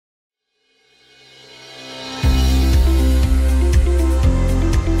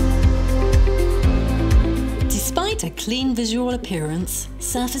clean visual appearance,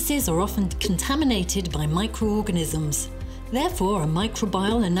 surfaces are often contaminated by microorganisms. Therefore, a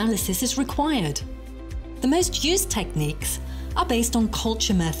microbial analysis is required. The most used techniques are based on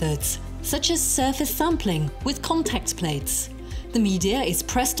culture methods, such as surface sampling with contact plates. The media is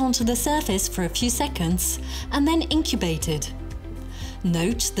pressed onto the surface for a few seconds and then incubated.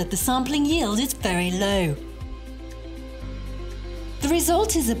 Note that the sampling yield is very low. The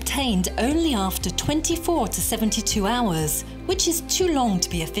result is obtained only after 24 to 72 hours, which is too long to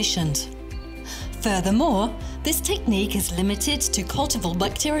be efficient. Furthermore, this technique is limited to cultivar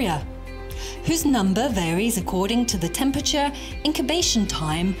bacteria, whose number varies according to the temperature, incubation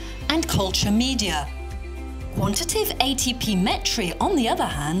time, and culture media. Quantitative ATP-metry, on the other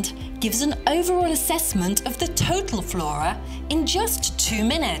hand, gives an overall assessment of the total flora in just 2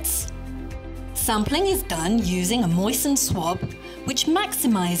 minutes. Sampling is done using a moistened swab, which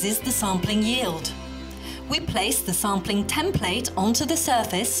maximizes the sampling yield. We place the sampling template onto the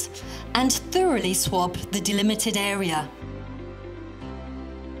surface and thoroughly swab the delimited area.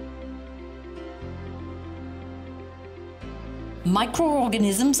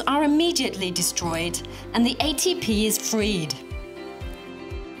 Microorganisms are immediately destroyed and the ATP is freed.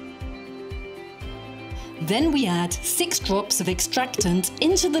 Then we add 6 drops of extractant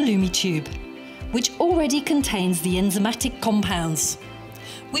into the LumiTube, which already contains the enzymatic compounds.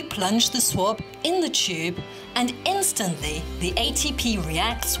 We plunge the swab in the tube and instantly the ATP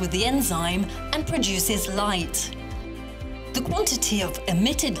reacts with the enzyme and produces light. The quantity of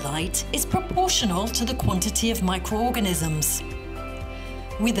emitted light is proportional to the quantity of microorganisms.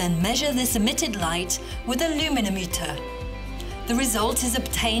 We then measure this emitted light with a luminometer. The result is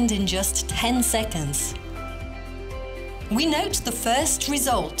obtained in just 10 seconds. We note the first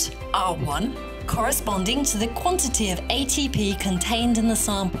result, R1, corresponding to the quantity of ATP contained in the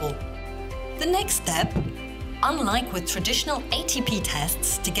sample. The next step, unlike with traditional ATP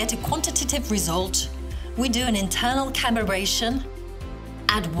tests, to get a quantitative result, we do an internal calibration,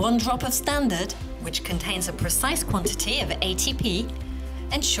 add 1 drop of standard, which contains a precise quantity of ATP,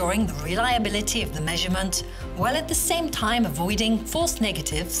 ensuring the reliability of the measurement, while at the same time avoiding false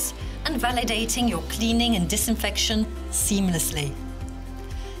negatives and validating your cleaning and disinfection seamlessly.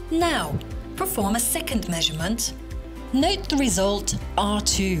 Now, perform a second measurement. Note the result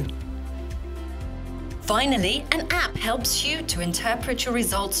R2. Finally, an app helps you to interpret your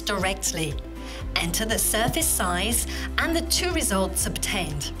results directly. Enter the surface size and the 2 results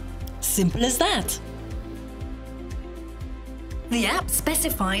obtained. Simple as that. The app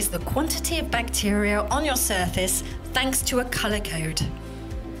specifies the quantity of bacteria on your surface thanks to a color code.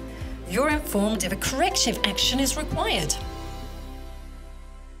 You're informed if a corrective action is required.